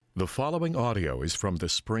The following audio is from the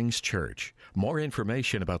Springs Church. More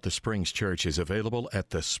information about the Springs Church is available at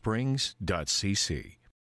thesprings.cc.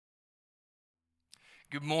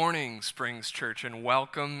 Good morning, Springs Church, and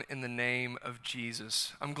welcome in the name of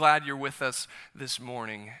Jesus. I'm glad you're with us this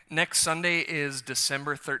morning. Next Sunday is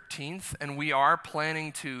December 13th, and we are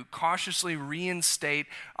planning to cautiously reinstate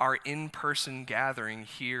our in-person gathering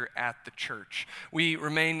here at the church. We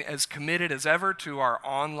remain as committed as ever to our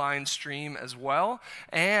online stream as well,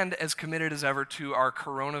 and as committed as ever to our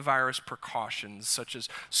coronavirus precautions, such as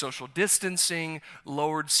social distancing,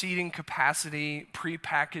 lowered seating capacity,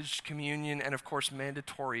 prepackaged communion, and of course, mandatory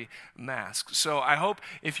masks. So I hope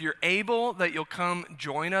if you're able that you'll come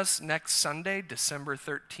join us next Sunday, December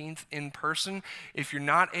 13th in person. If you're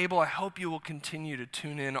not able, I hope you will continue to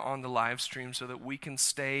tune in on the live stream so that we can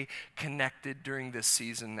stay connected during this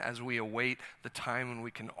season as we await the time when we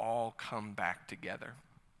can all come back together.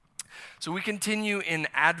 So we continue in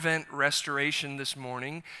Advent restoration this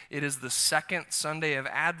morning. It is the second Sunday of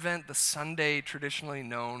Advent, the Sunday traditionally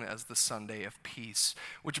known as the Sunday of Peace,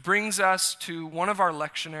 which brings us to one of our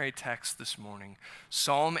lectionary texts this morning,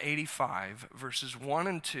 Psalm 85, verses 1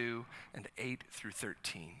 and 2 and 8 through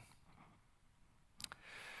 13.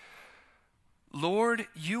 Lord,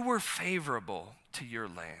 you were favorable to your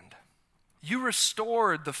land. You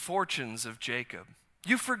restored the fortunes of Jacob.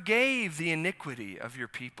 You forgave the iniquity of your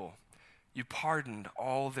people. You pardoned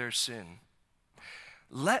all their sin.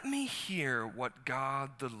 Let me hear what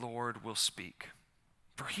God the Lord will speak,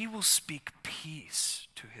 for he will speak peace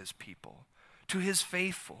to his people, to his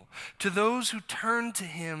faithful, to those who turn to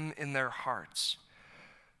him in their hearts.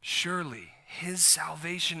 Surely his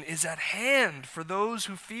salvation is at hand for those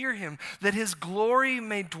who fear him, that his glory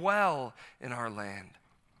may dwell in our land.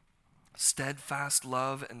 Steadfast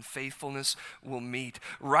love and faithfulness will meet.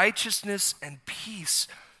 Righteousness and peace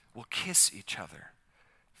will kiss each other.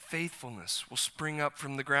 Faithfulness will spring up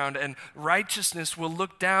from the ground, and righteousness will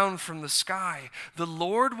look down from the sky. The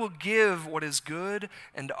Lord will give what is good,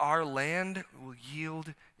 and our land will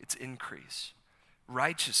yield its increase.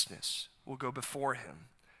 Righteousness will go before him,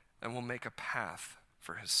 and will make a path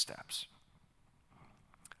for his steps.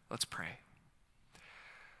 Let's pray.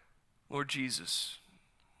 Lord Jesus,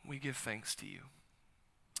 we give thanks to you.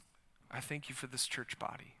 I thank you for this church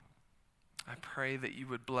body. I pray that you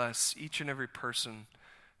would bless each and every person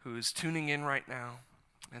who is tuning in right now,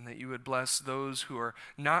 and that you would bless those who are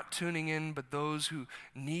not tuning in, but those who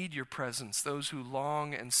need your presence, those who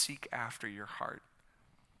long and seek after your heart.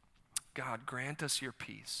 God, grant us your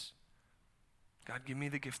peace. God, give me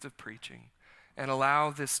the gift of preaching, and allow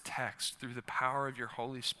this text, through the power of your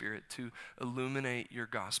Holy Spirit, to illuminate your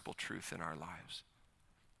gospel truth in our lives.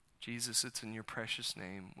 Jesus, it's in your precious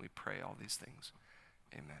name we pray all these things.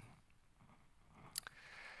 Amen.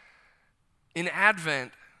 In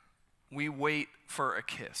Advent, we wait for a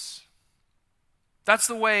kiss. That's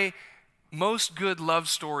the way most good love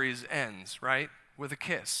stories ends, right? With a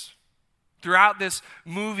kiss. Throughout this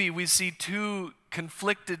movie, we see two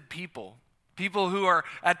conflicted people who are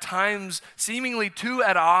at times seemingly too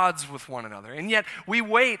at odds with one another. And yet we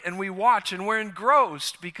wait and we watch and we're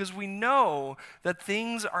engrossed because we know that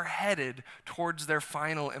things are headed towards their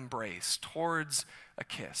final embrace, towards a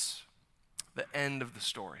kiss, the end of the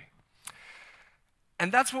story.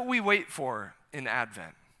 And that's what we wait for in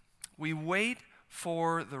Advent. We wait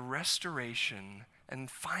for the restoration and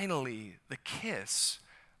finally the kiss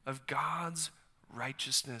of God's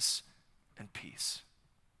righteousness and peace.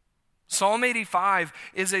 Psalm 85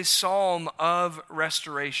 is a psalm of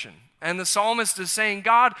restoration. And the psalmist is saying,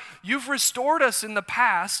 God, you've restored us in the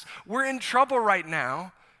past. We're in trouble right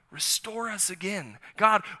now. Restore us again.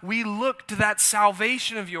 God, we look to that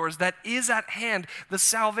salvation of yours that is at hand, the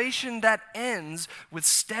salvation that ends with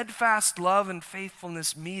steadfast love and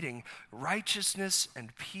faithfulness meeting. Righteousness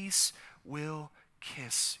and peace will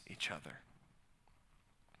kiss each other.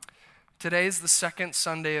 Today is the second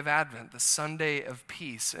Sunday of Advent, the Sunday of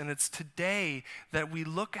Peace, and it's today that we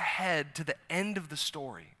look ahead to the end of the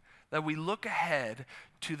story, that we look ahead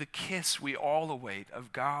to the kiss we all await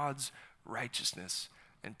of God's righteousness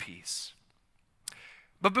and peace.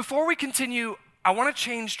 But before we continue, I want to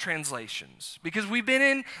change translations, because we've been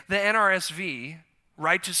in the NRSV,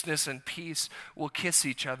 righteousness and peace will kiss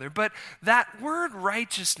each other, but that word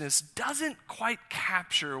righteousness doesn't quite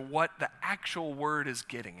capture what the actual word is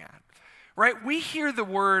getting at. Right? We hear the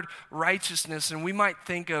word righteousness and we might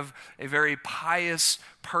think of a very pious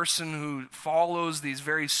person who follows these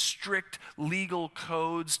very strict legal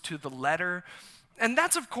codes to the letter. And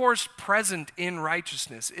that's, of course, present in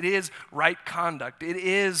righteousness. It is right conduct. It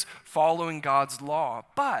is following God's law.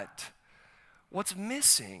 But what's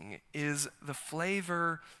missing is the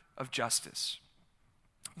flavor of justice.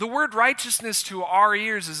 The word righteousness to our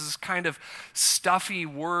ears is this kind of stuffy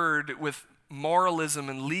word with moralism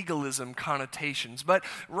and legalism connotations. But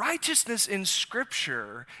righteousness in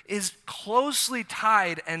Scripture is closely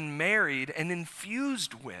tied and married and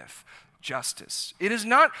infused with justice. It is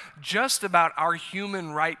not just about our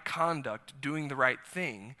human right conduct, doing the right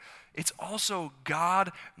thing. It's also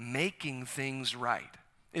God making things right.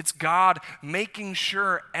 It's God making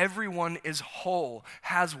sure everyone is whole,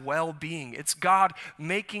 has well-being. It's God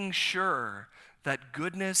making sure that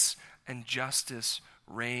goodness and justice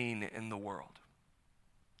reign in the world.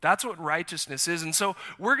 That's what righteousness is. And so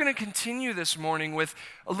we're going to continue this morning with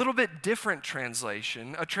a little bit different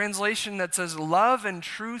translation, a translation that says, love and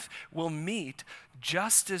truth will meet,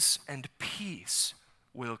 justice and peace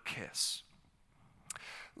will kiss.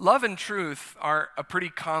 Love and truth are a pretty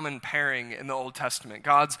common pairing in the Old Testament.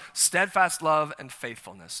 God's steadfast love and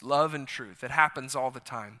faithfulness, love and truth. It happens all the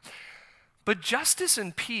time. But justice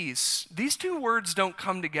and peace, these two words don't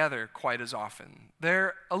come together quite as often.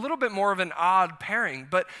 They're a little bit more of an odd pairing,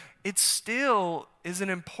 but it still is an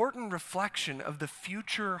important reflection of the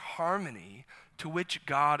future harmony to which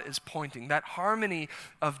God is pointing. That harmony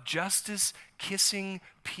of justice kissing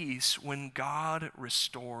peace when God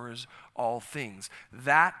restores all things.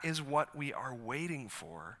 That is what we are waiting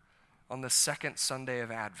for on the second Sunday of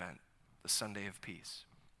Advent, the Sunday of peace.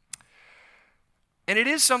 And it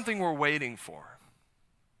is something we're waiting for.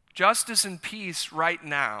 Justice and peace right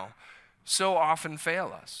now so often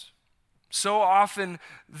fail us. So often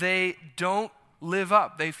they don't live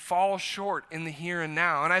up. They fall short in the here and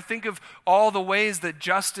now. And I think of all the ways that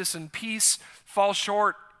justice and peace fall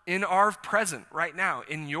short in our present right now,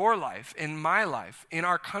 in your life, in my life, in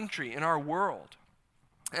our country, in our world.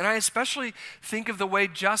 And I especially think of the way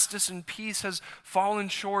justice and peace has fallen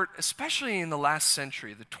short, especially in the last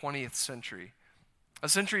century, the 20th century. A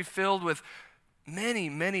century filled with many,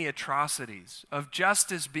 many atrocities, of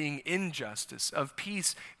justice being injustice, of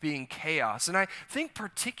peace being chaos. And I think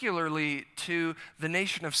particularly to the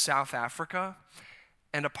nation of South Africa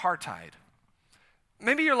and apartheid.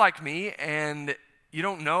 Maybe you're like me and you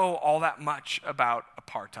don't know all that much about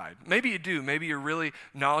apartheid. Maybe you do. Maybe you're really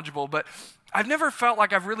knowledgeable, but I've never felt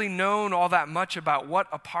like I've really known all that much about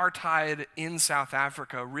what apartheid in South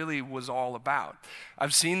Africa really was all about.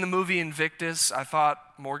 I've seen the movie Invictus. I thought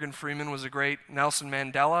Morgan Freeman was a great Nelson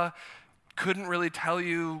Mandela. Couldn't really tell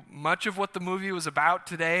you much of what the movie was about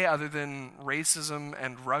today other than racism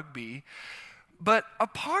and rugby. But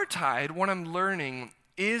apartheid, what I'm learning,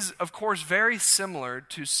 is, of course, very similar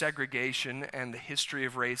to segregation and the history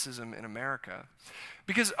of racism in America.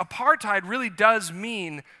 Because apartheid really does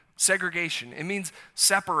mean segregation. It means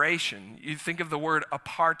separation. You think of the word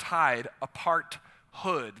apartheid,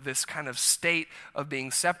 aparthood, this kind of state of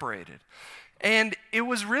being separated. And it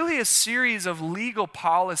was really a series of legal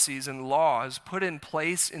policies and laws put in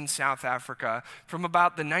place in South Africa from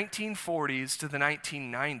about the 1940s to the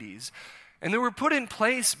 1990s. And they were put in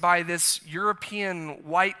place by this European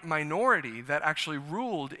white minority that actually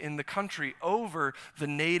ruled in the country over the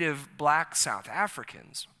native black South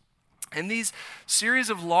Africans. And these series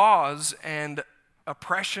of laws and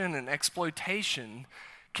oppression and exploitation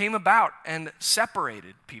came about and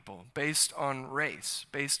separated people based on race,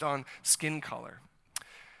 based on skin color.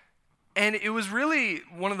 And it was really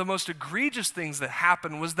one of the most egregious things that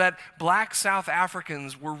happened was that black South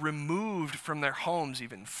Africans were removed from their homes,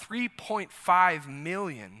 even 3.5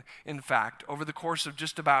 million, in fact, over the course of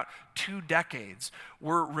just about 2 decades,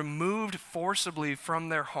 were removed forcibly from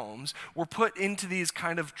their homes, were put into these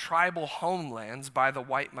kind of tribal homelands by the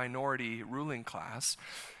white minority ruling class,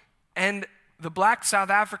 and the black South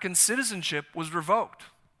African citizenship was revoked.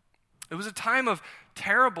 It was a time of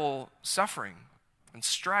terrible suffering and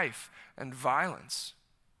strife and violence.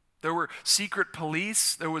 There were secret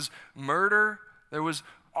police, there was murder, there was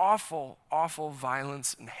awful, awful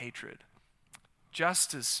violence and hatred.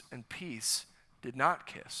 Justice and peace did not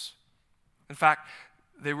kiss. In fact,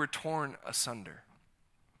 they were torn asunder.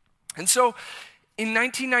 And so in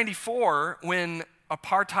 1994, when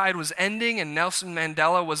apartheid was ending and Nelson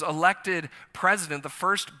Mandela was elected president, the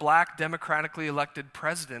first black democratically elected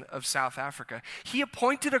president of South Africa, he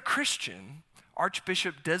appointed a Christian,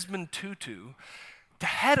 Archbishop Desmond Tutu, to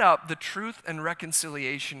head up the Truth and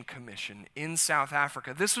Reconciliation Commission in South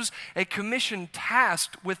Africa. This was a commission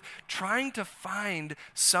tasked with trying to find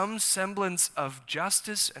some semblance of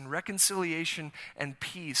justice and reconciliation and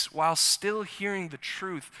peace while still hearing the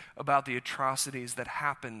truth about the atrocities that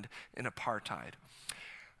happened in apartheid.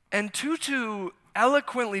 And Tutu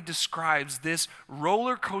eloquently describes this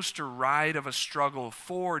roller coaster ride of a struggle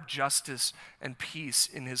for justice and peace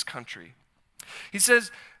in his country. He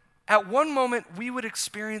says, At one moment, we would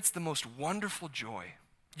experience the most wonderful joy,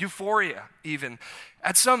 euphoria even,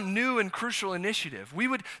 at some new and crucial initiative. We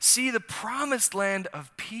would see the promised land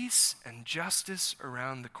of peace and justice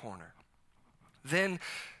around the corner. Then,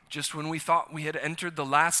 just when we thought we had entered the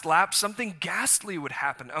last lap, something ghastly would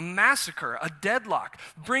happen. A massacre, a deadlock,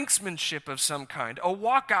 brinksmanship of some kind, a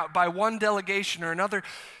walkout by one delegation or another,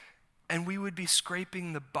 and we would be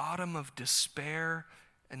scraping the bottom of despair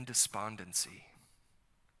and despondency.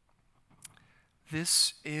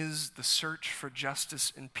 This is the search for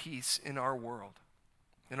justice and peace in our world,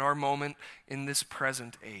 in our moment, in this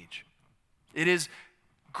present age. It is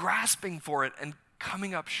grasping for it and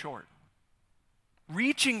coming up short.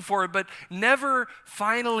 Reaching for it, but never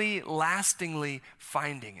finally, lastingly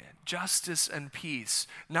finding it. Justice and peace,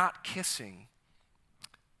 not kissing,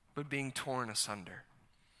 but being torn asunder.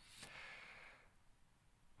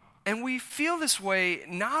 And we feel this way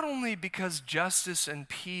not only because justice and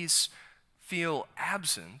peace feel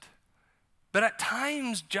absent, but at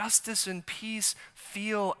times justice and peace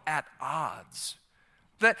feel at odds.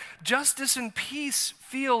 That justice and peace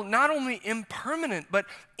feel not only impermanent, but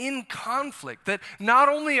in conflict. That not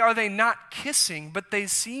only are they not kissing, but they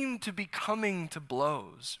seem to be coming to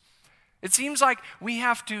blows. It seems like we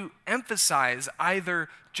have to emphasize either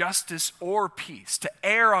justice or peace, to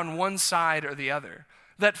err on one side or the other.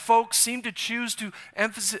 That folks seem to choose to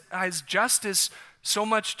emphasize justice so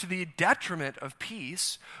much to the detriment of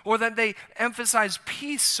peace, or that they emphasize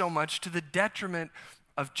peace so much to the detriment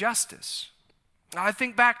of justice. I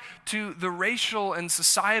think back to the racial and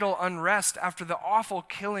societal unrest after the awful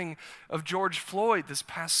killing of George Floyd this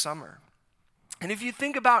past summer. And if you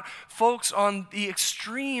think about folks on the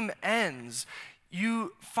extreme ends,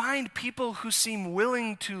 you find people who seem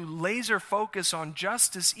willing to laser focus on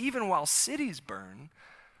justice even while cities burn.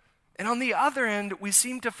 And on the other end, we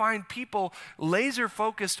seem to find people laser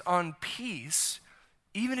focused on peace,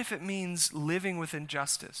 even if it means living with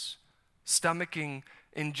injustice, stomaching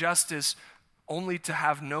injustice only to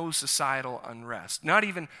have no societal unrest, not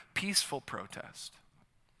even peaceful protest.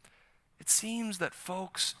 It seems that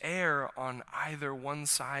folks err on either one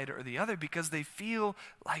side or the other because they feel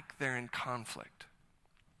like they're in conflict.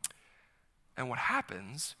 And what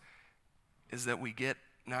happens is that we get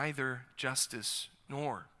neither justice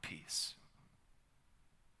nor peace.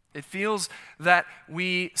 It feels that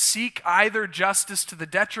we seek either justice to the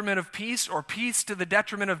detriment of peace or peace to the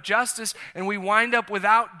detriment of justice, and we wind up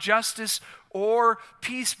without justice or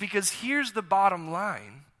peace, because here's the bottom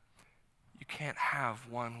line: you can't have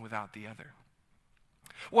one without the other.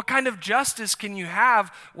 What kind of justice can you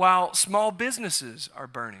have while small businesses are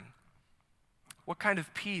burning? What kind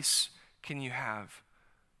of peace can you have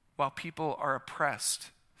while people are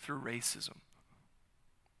oppressed through racism?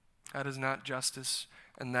 That is not justice,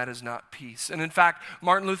 and that is not peace. And in fact,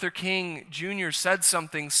 Martin Luther King Jr. said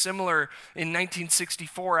something similar in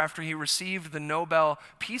 1964 after he received the Nobel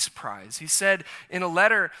Peace Prize. He said in a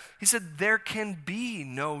letter, there can be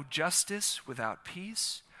no justice without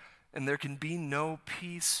peace, and there can be no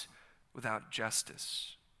peace without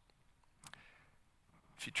justice.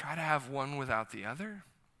 If you try to have one without the other,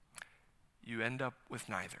 you end up with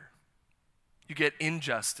neither. You get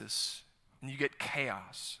injustice, and you get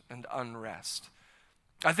chaos and unrest.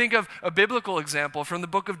 I think of a biblical example from the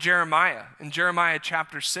book of Jeremiah. In Jeremiah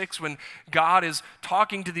chapter 6, when God is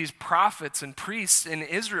talking to these prophets and priests in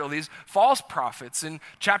Israel, these false prophets, in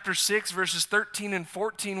chapter 6, verses 13 and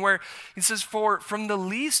 14, where he says, "For from the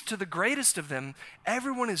least to the greatest of them,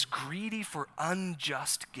 everyone is greedy for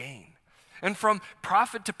unjust gain. And from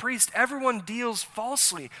prophet to priest, everyone deals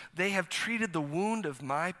falsely. They have treated the wound of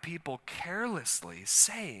my people carelessly,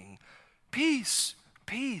 saying, 'Peace,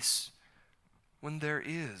 peace,' when there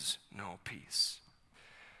is no peace."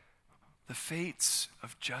 The fates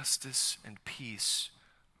of justice and peace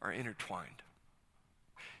are intertwined.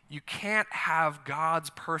 You can't have God's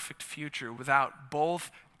perfect future without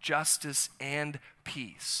both justice and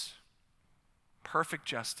peace. Perfect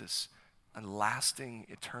justice and lasting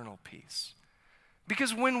eternal peace.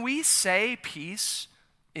 Because when we say peace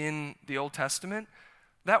in the Old Testament,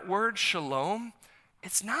 that word shalom,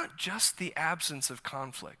 it's not just the absence of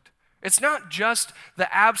conflict. It's not just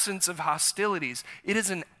the absence of hostilities. It is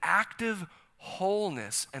an active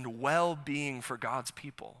wholeness and well-being for God's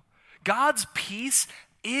people. God's peace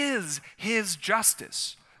is his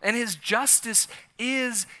justice, and his justice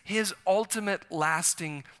is his ultimate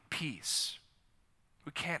lasting peace.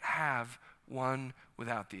 We can't have one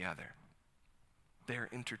without the other. They're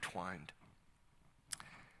intertwined.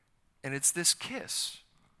 And it's this kiss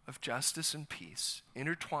of justice and peace,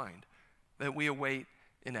 intertwined, that we await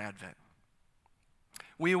in Advent.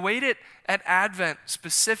 We await it at Advent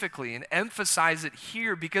specifically and emphasize it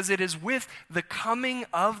here because it is with the coming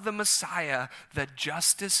of the Messiah that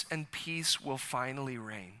justice and peace will finally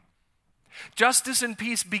reign. Justice and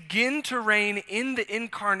peace begin to reign in the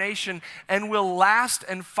incarnation and will last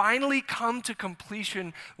and finally come to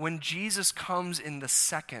completion when Jesus comes in the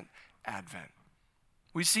second advent.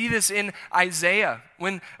 We see this in Isaiah,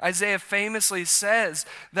 when Isaiah famously says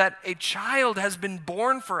that a child has been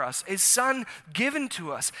born for us, a son given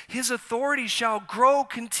to us. His authority shall grow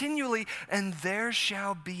continually, and there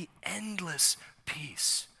shall be endless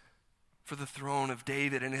peace for the throne of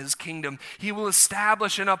David and his kingdom. He will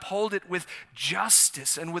establish and uphold it with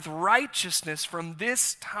justice and with righteousness from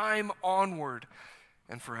this time onward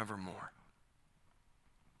and forevermore.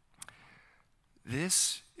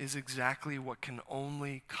 This is exactly what can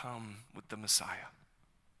only come with the Messiah.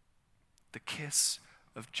 The kiss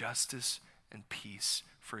of justice and peace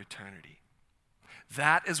for eternity.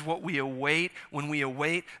 That is what we await when we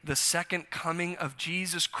await the second coming of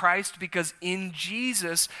Jesus Christ, because in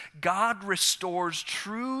Jesus, God restores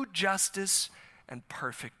true justice and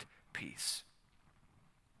perfect peace.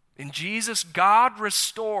 In Jesus, God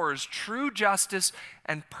restores true justice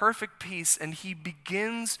and perfect peace, and he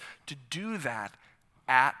begins to do that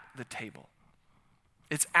at the table.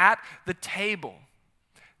 It's at the table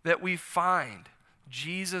that we find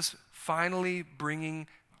Jesus finally bringing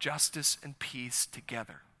justice and peace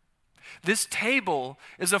together. This table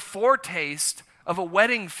is a foretaste of a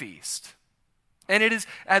wedding feast. And it is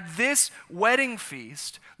at this wedding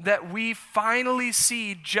feast that we finally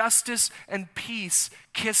see justice and peace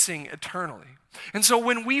kissing eternally. And so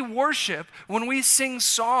when we worship, when we sing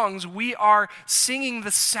songs, we are singing the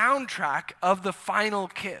soundtrack of the final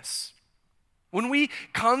kiss. When we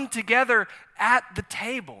come together at the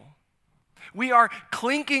table, we are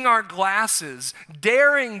clinking our glasses,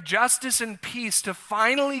 daring justice and peace to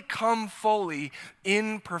finally come fully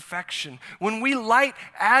in perfection. When we light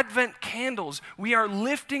Advent candles, we are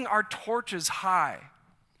lifting our torches high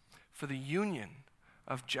for the union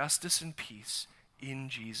of justice and peace in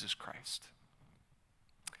Jesus Christ.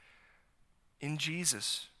 In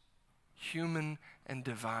Jesus, human and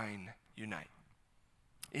divine unite.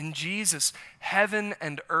 In Jesus, heaven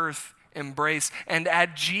and earth embrace. And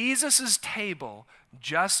at Jesus' table,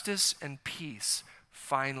 justice and peace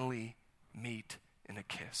finally meet in a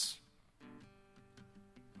kiss.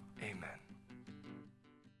 Amen.